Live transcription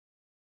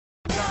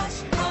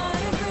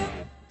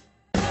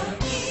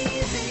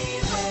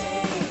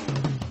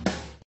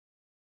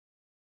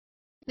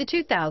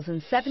The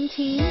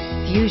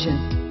 2017 Fusion.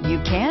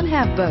 You can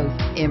have both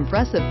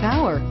impressive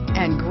power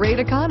and great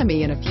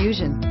economy in a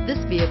Fusion.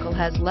 This vehicle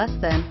has less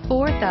than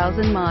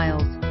 4,000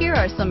 miles. Here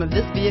are some of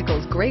this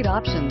vehicle's great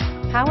options: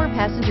 power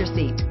passenger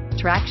seat,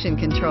 traction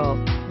control,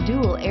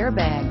 dual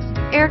airbags,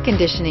 air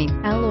conditioning,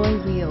 alloy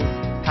wheels,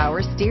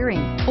 power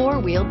steering,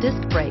 four-wheel disc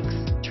brakes,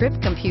 trip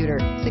computer,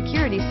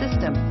 security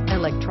system,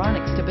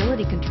 electronic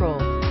stability control.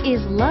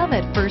 Is love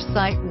at first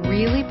sight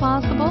really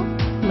possible?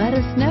 Let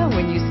us know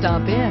when you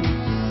stop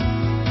in.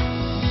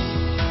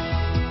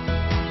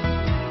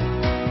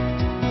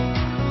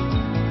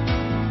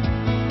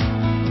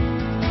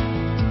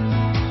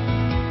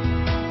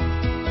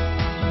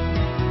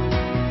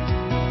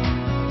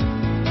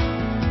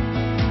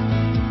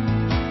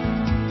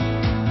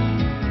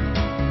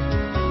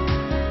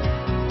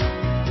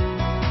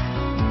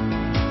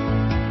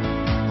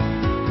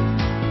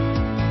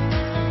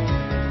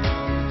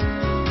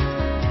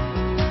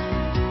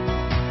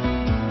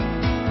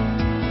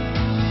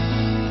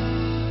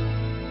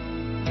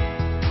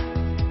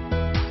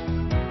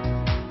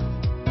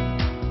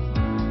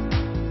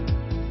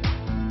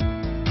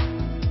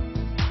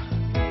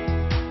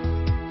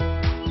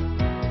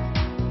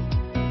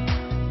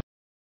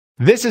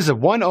 This is a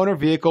one-owner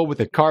vehicle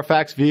with a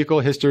Carfax Vehicle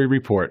History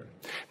Report.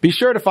 Be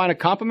sure to find a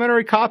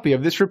complimentary copy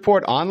of this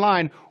report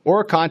online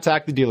or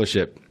contact the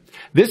dealership.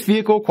 This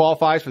vehicle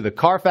qualifies for the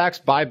Carfax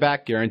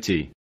Buyback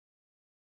Guarantee.